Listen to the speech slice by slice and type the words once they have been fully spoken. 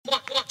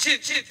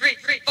two, three,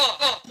 four.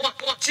 One,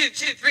 two,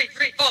 three,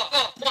 four.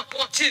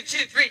 One, two,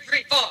 three,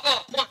 four. One, two, three, four.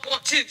 One,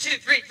 two,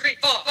 three,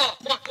 four.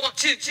 One,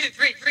 two,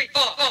 three,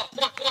 four.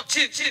 One,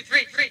 two,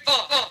 three, four.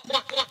 One,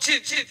 two, three, four. One,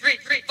 two,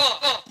 three, four.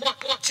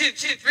 One, two,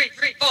 three, four. One, two,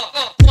 three, four. One, two, three, four. One, two, three, four.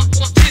 One,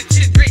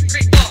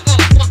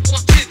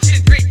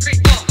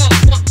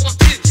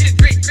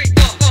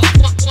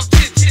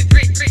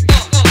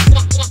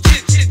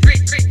 two, three, four. One, two, three,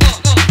 four.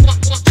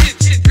 One, two,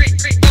 three,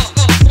 four.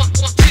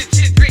 One, two,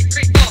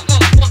 three, four.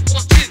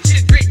 One, two,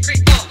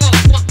 three, four.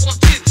 One,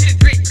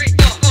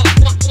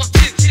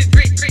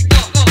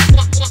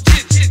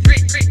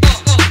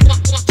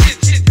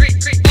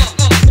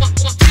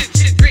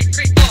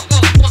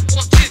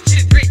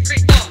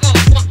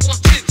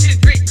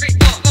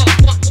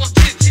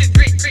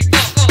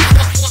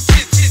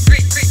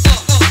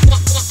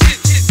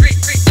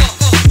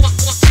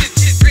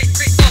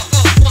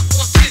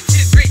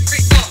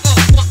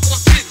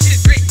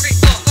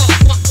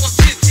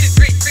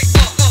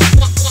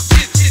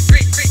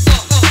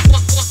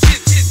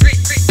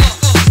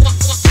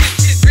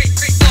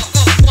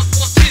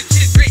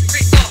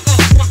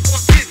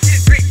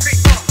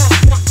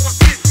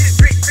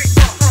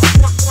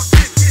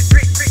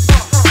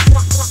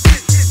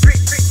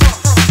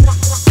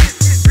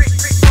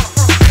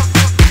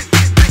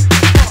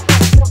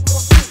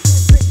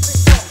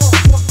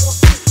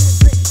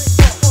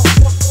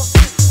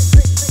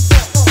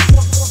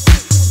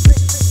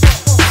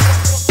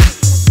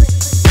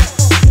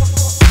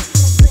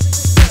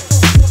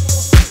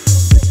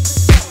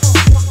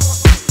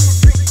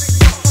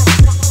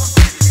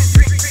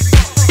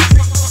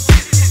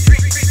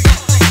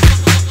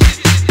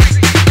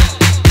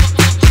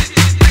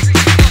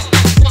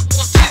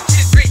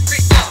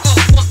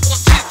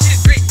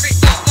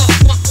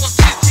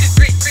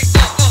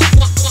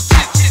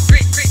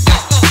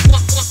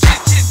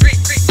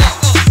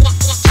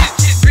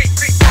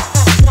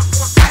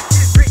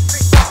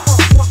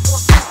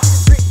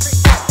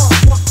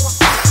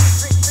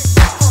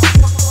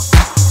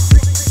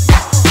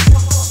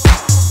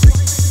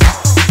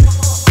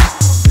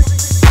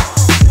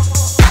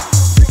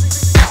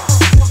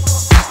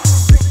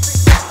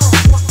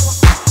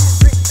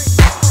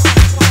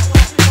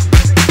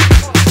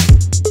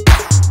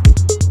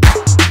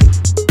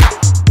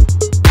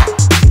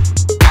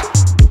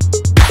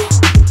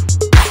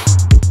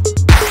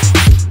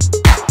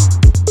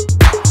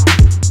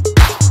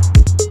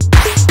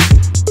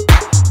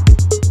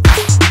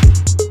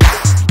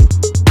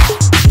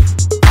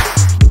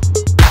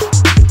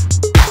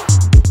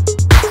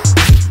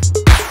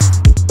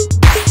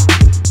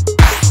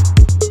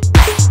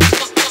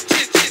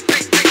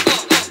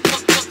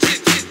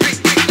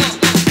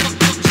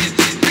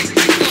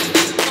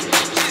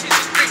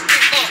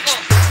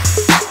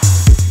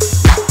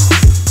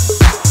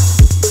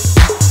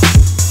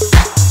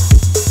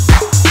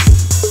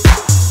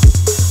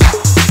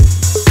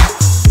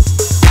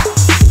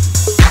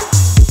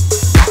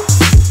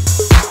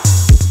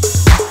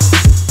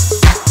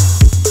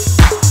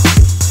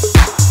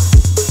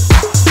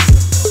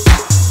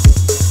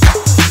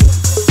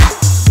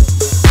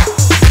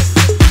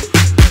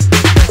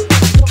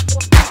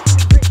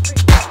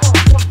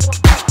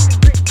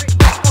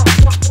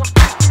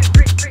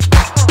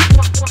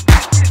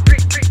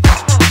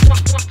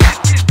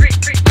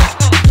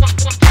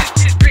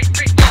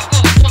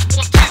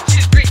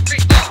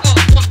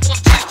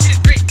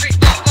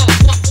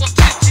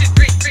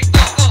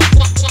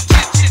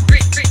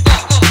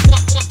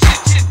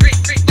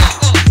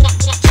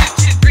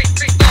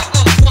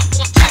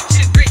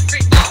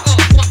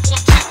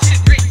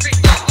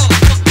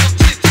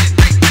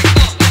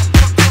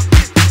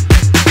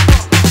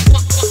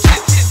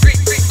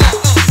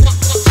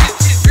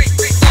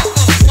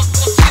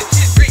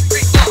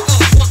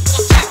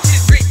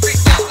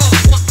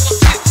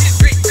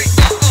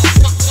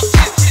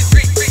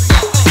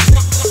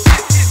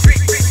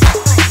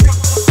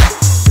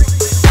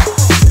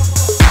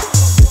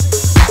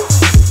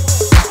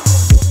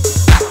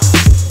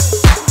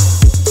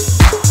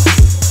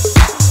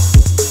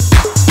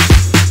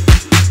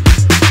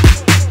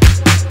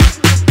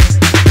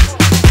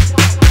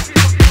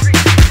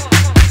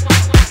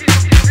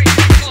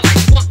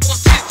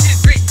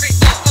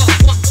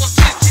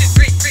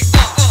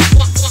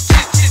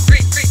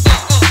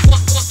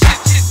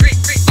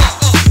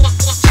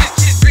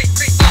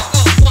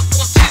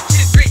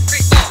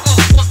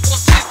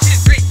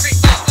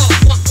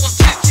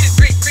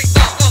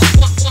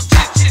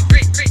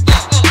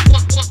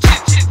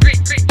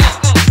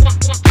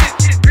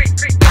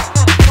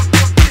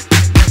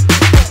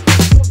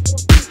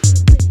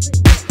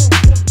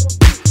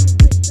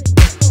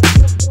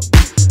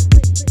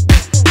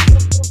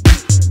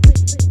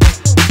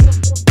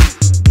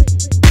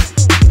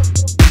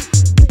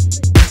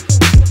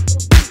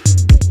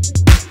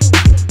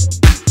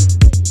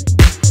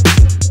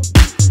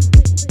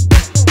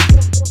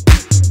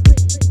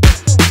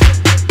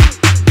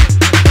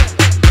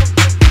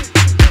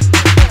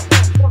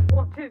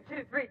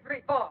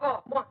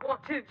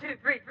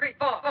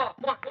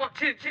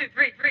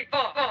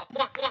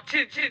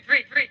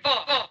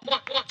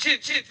 two,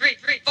 two, three,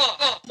 three, four,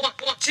 four, one,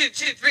 one, two,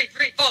 two, three,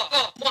 three, four,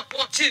 four, one,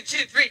 one, two,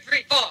 two, three,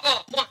 three, four,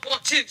 four, one, one,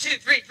 two, two,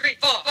 three, three,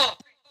 four, four.